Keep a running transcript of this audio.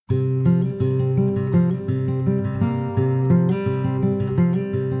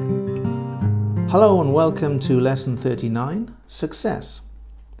Hello and welcome to lesson 39, Success.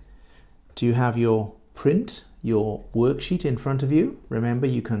 Do you have your worksheet in front of you? Remember,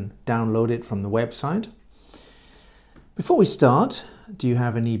 you can download it from the website. Before we start, do you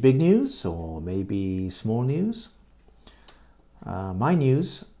have any big news or maybe small news? My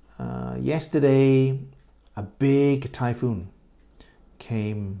news, yesterday a big typhoon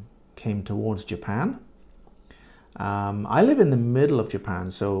came towards Japan. I live in the middle of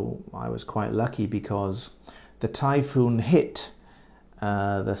Japan, so I was quite lucky because the typhoon hit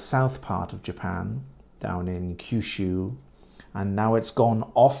the south part of Japan, down in Kyushu, and now it's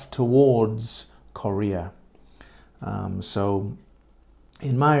gone off towards Korea. So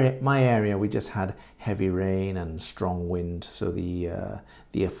in my area, we just had heavy rain and strong wind, so the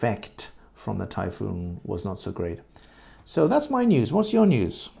effect from the typhoon was not so great. So that's my news. What's your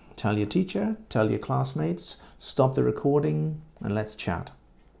news? Tell your teacher, tell your classmates, stop the recording and let's chat.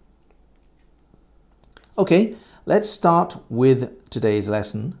 Okay, let's start with today's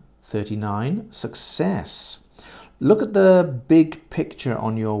lesson 39, Success. Look at the big picture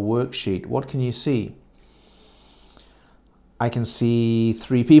on your worksheet. What can you see? I can see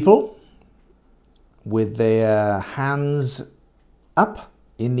 3 people with their hands up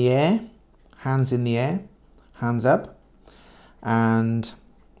in the air, hands in the air, hands up, and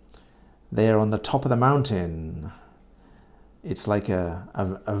they're on the top of the mountain. It's like a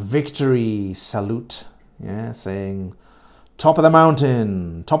victory salute, yeah, saying, top of the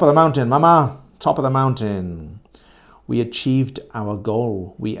mountain, mama, top of the mountain. We achieved our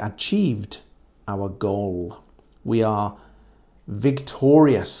goal. We achieved our goal. We are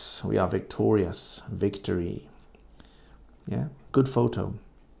victorious. We are victorious. Victory. Yeah, good photo.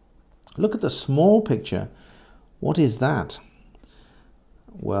 Look at the small picture. What is that?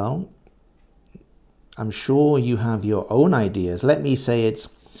 Well, I'm sure you have your own ideas. Let me say it's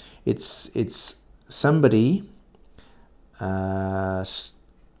somebody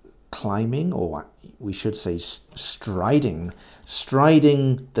climbing, or we should say striding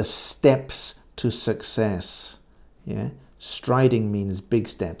the steps to success. Yeah, striding means big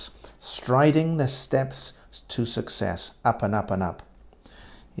steps. Striding the steps to success, up and up and up.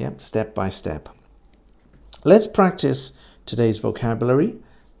 Yep, step by step. Let's practice today's vocabulary.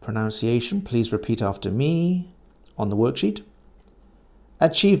 Pronunciation, please repeat after me on the worksheet.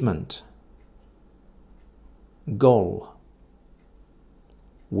 Achievement, goal,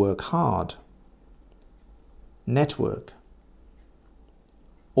 work hard, network,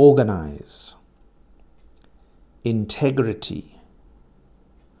 organize, integrity,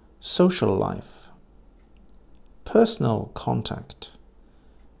 social life, personal contact,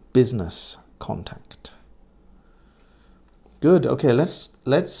 business contact. Good. Okay,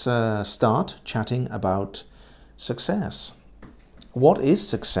 let's start chatting about success. What is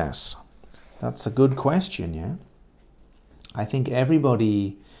success? That's a good question, yeah? I think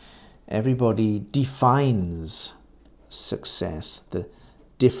everybody defines success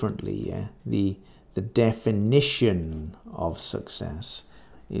differently, yeah? The definition of success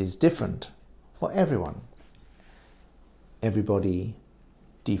is different for everyone. Everybody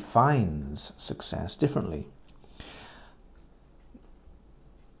defines success differently.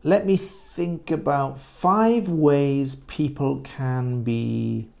 Let me think about 5 ways people can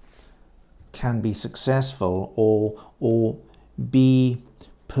be successful or be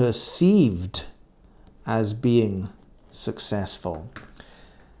perceived as being successful.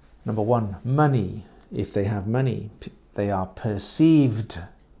 Number 1, money. If they have money, they are perceived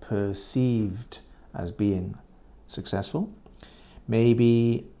as being successful.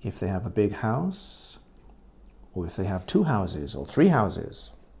 Maybe if they have a big house, or if they have 2 houses or 3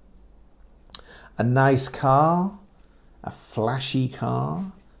 houses. A nice car, a flashy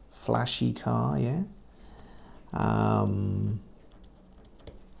car, yeah.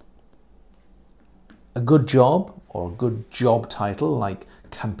 A good job or a good job title like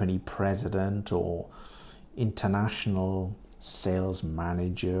company president or international sales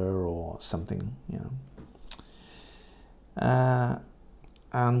manager or something, you know.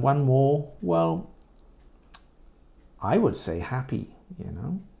 And one more, well, I would say happy, you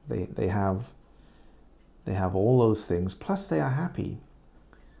know. They have all those things, plus they are happy.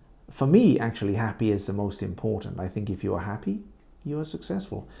 For me, actually, happy is the most important. I think if you are happy, you are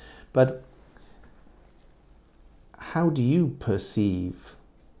successful. But how do you perceive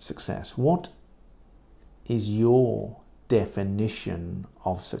success? What is your definition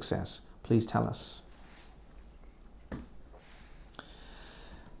of success? Please tell us.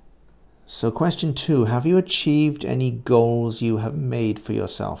 So question 2, have you achieved any goals you have made for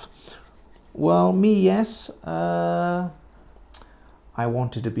yourself? Well, me, yes. I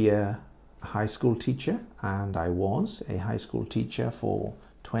wanted to be a a high school teacher, and I was a high school teacher for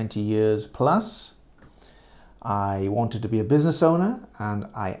 20 years plus. I wanted to be a business owner, and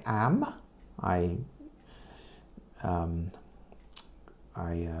I am. I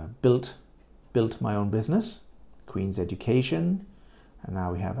built my own business, Queen's Education, and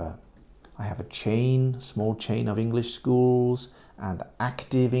now I have a small chain of English schools and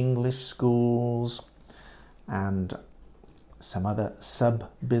Active English schools and some other sub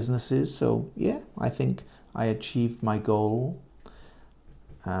businesses. So yeah, I think I achieved my goal,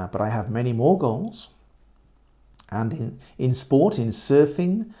 but I have many more goals. And in sport, in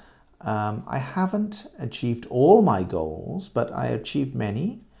surfing, I haven't achieved all my goals, but I achieved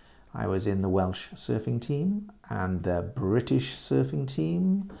many. I was in the Welsh surfing team and the British surfing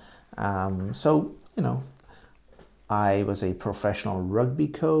team. So, you know, I was a professional rugby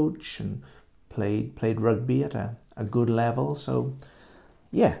coach and played rugby at a good level. So,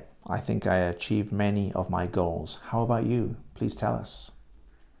 yeah, I think I achieved many of my goals. How about you? Please tell us.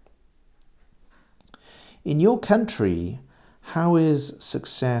 In your country, how is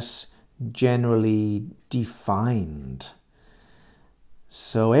success generally defined?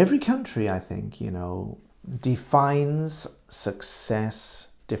 So every country, I think, defines success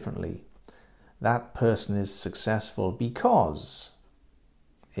differently. That person is successful because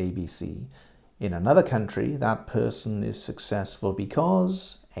ABC. In another country, that person is successful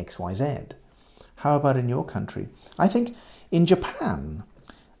because XYZ. How about in your country? I think in Japan,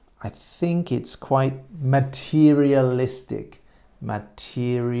 I think it's quite materialistic,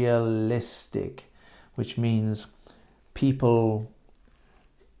 which means people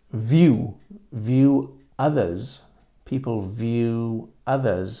view others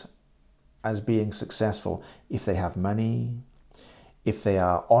as being successful if they have money, if they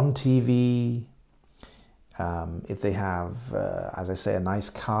are on TV, if they have, as I say, a nice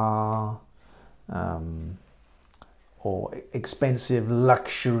car, or expensive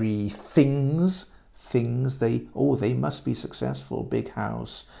luxury things. They must be successful, big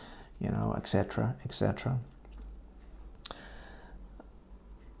house, etc., etc.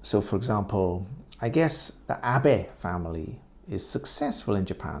 So, for example, I guess the Abe family is successful in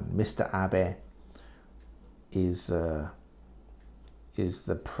Japan. Mr. Abe is the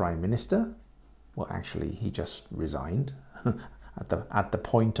prime minister. Well, actually, he just resigned at the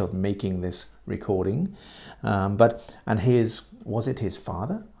point of making this recording. Was it his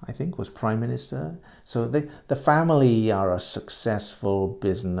father, I think, was prime minister? So the family are a successful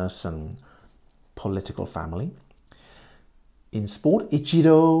business and political family. In sport,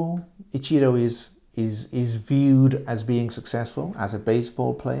 Ichiro is viewed as being successful as a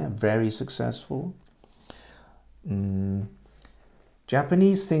baseball player, very successful.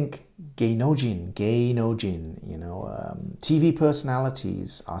 Japanese think geinojin, TV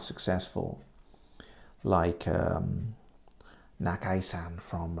personalities are successful, like Nakai-san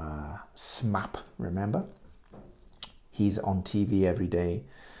from SMAP, remember? He's on TV every day.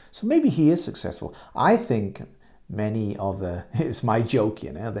 So maybe he is successful. I think many of it's my joke,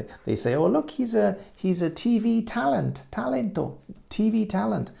 they say, oh, look, he's a TV TV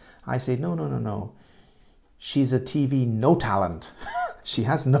talent. I say, no. She's a TV no talent. She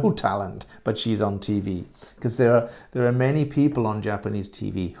has no talent, but she's on TV. Because there are many people on Japanese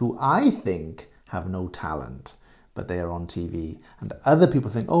TV who I think have no talent, but they are on TV. And other people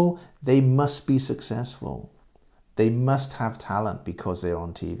think, oh, they must be successful. They must have talent because they're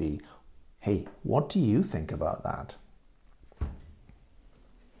on TV. Hey, what do you think about that?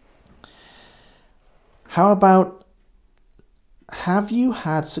 How about, have you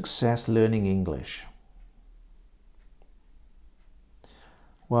had success learning English?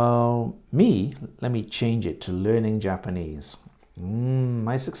 Well, let me change it to learning Japanese.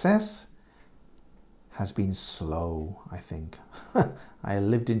 My success has been slow, I think. I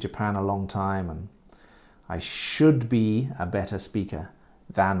lived in Japan a long time and I should be a better speaker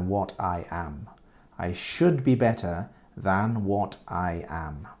than what I am. I should be better than what I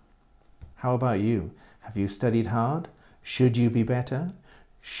am. How about you? Have you studied hard? Should you be better?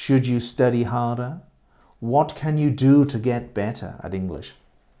 Should you study harder? What can you do to get better at English?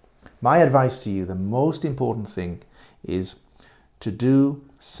 My advice to you, the most important thing is to do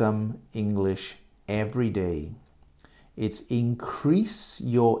some English every day. It's increase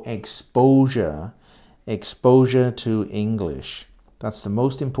your exposure to English. That's the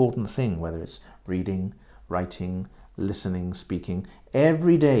most important thing, whether it's reading, writing, listening, speaking.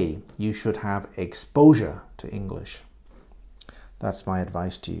 Every day you should have exposure to English. That's my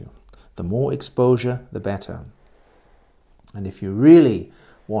advice to you. The more exposure, the better. And if you really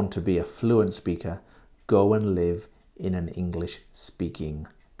want to be a fluent speaker, go and live in an English-speaking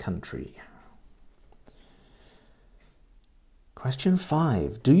country. Question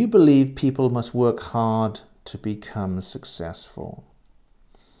 5. Do you believe people must work hard to become successful?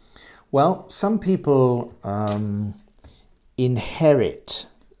 Well, some people inherit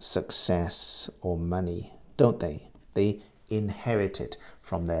success or money, don't they? They inherit it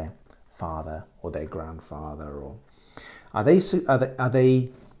from their father or their grandfather. Or are they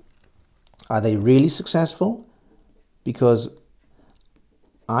really successful? Because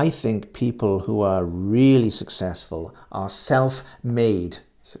I think people who are really successful are self-made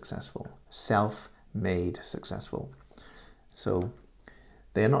successful. Self-made successful. So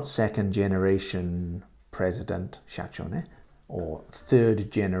they're not second generation president, Shachone, or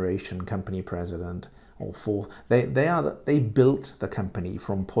third generation company president, or fourth. They built the company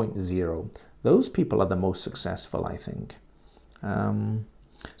from point zero. Those people are the most successful, I think.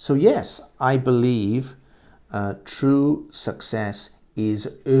 So yes, I believe true success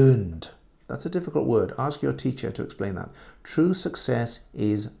is earned. That's a difficult word. Ask your teacher to explain that. True success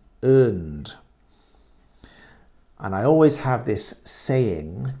is earned. And I always have this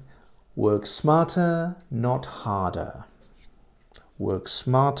saying, work smarter, not harder. Work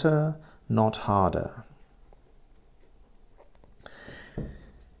smarter, not harder.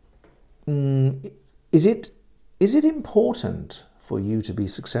 Is it important for you to be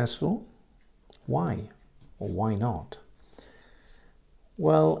successful? Why? Or why not?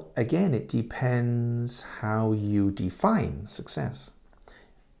 Well, again, it depends how you define success.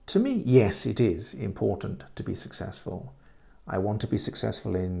 To me, yes, it is important to be successful. I want to be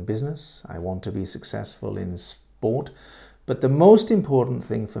successful in business. I want to be successful in sport. But the most important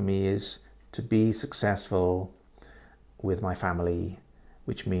thing for me is to be successful with my family,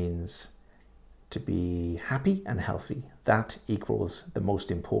 which means to be happy and healthy. That equals the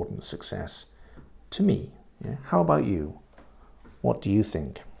most important success to me. Yeah? How about you? What do you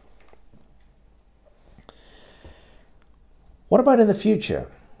think? What about in the future?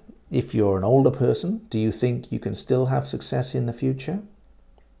 If you're an older person, do you think you can still have success in the future?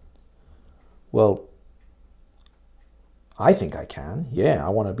 Well, I think I can. Yeah, I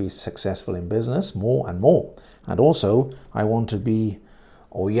want to be successful in business more and more. And also, I want to be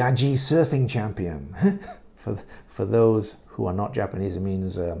Oyaji surfing champion. For those who are not Japanese, it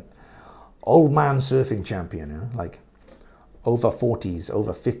means old man surfing champion, you know, like over 40s,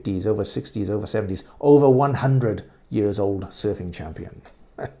 over 50s, over 60s, over 70s, over 100 years old surfing champion.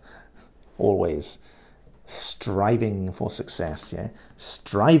 Always striving for success, yeah?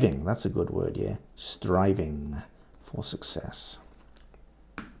 Striving, that's a good word, yeah? Striving for success.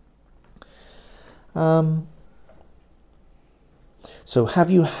 So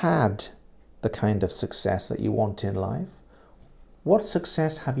have you had the kind of success that you want in life? What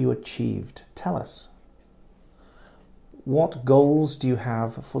success have you achieved? Tell us. What goals do you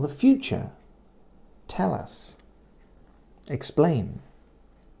have for the future? Tell us. Explain.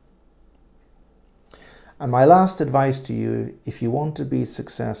 And my last advice to you, if you want to be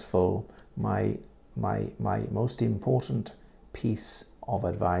successful, my most important piece of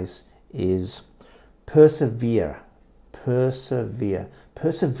advice is persevere. Persevere.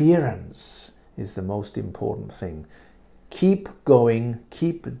 Perseverance is the most important thing. Keep going,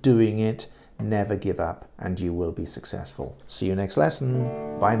 keep doing it, never give up, and you will be successful. See you next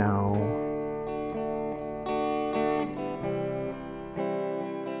lesson. Bye now.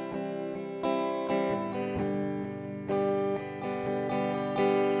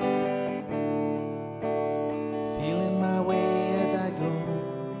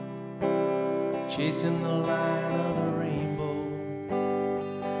 Chasing the line of the rainbow.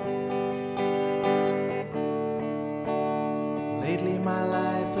 Lately my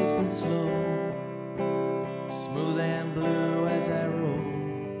life has been slow, smooth and blue as I roll.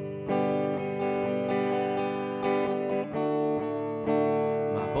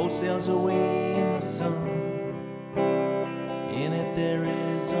 My boat sails away in the sun. In it there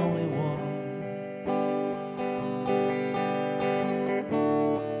is only one.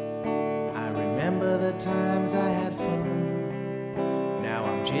 Remember the times I had fun. Now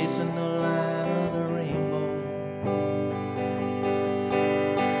I'm chasing the line of the rainbow.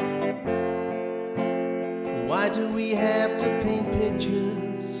 Why do we have to paint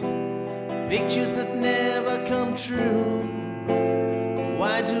pictures? Pictures that never come true.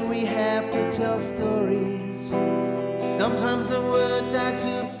 Why do we have to tell stories? Sometimes the words are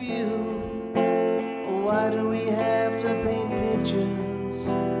too few. Why do we have to paint pictures?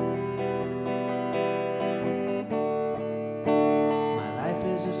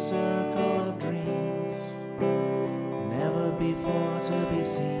 A circle of dreams, never before to be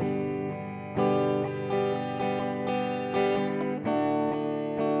seen.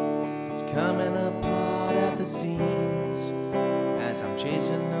 It's coming apart at the seams.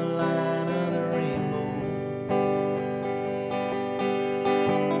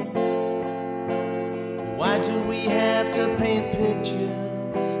 Why do we have to paint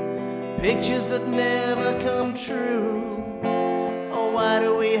pictures, pictures that never come true? Oh, why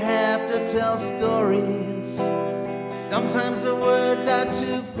do we have to tell stories? Sometimes the words are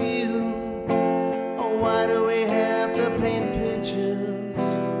too few. Oh, why do we have to paint pictures?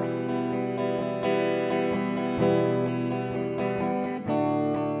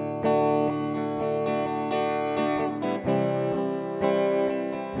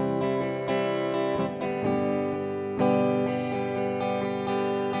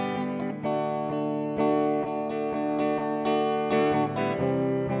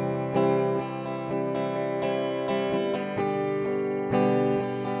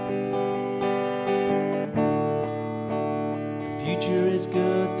 Future is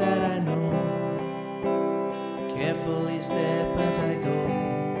good, that I know. Carefully step as I go.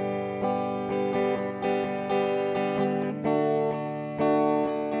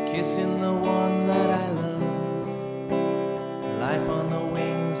 Kissing the one that I love. Life on the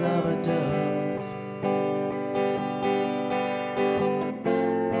wings of a dove.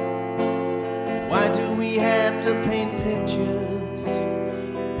 Why do we have to paint pictures,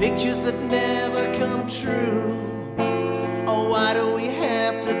 pictures that never come true? Oh, why do we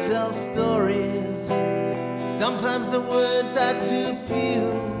have to tell stories? Sometimes the words are too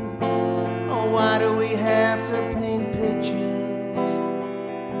few. Oh, why do we have to paint pictures?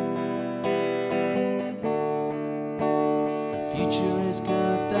 The future is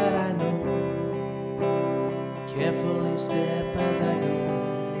good, that I know. Carefully step as I go.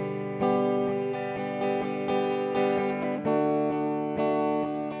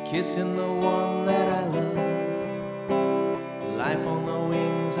 Kissing the one that I love. Life on the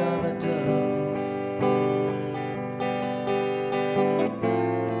wings of a dove.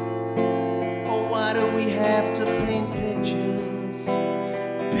 Oh, why do we have to paint pictures,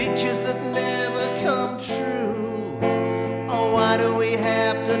 pictures that never come true? Oh, why do we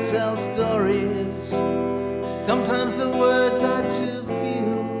have to tell stories? Sometimes the words are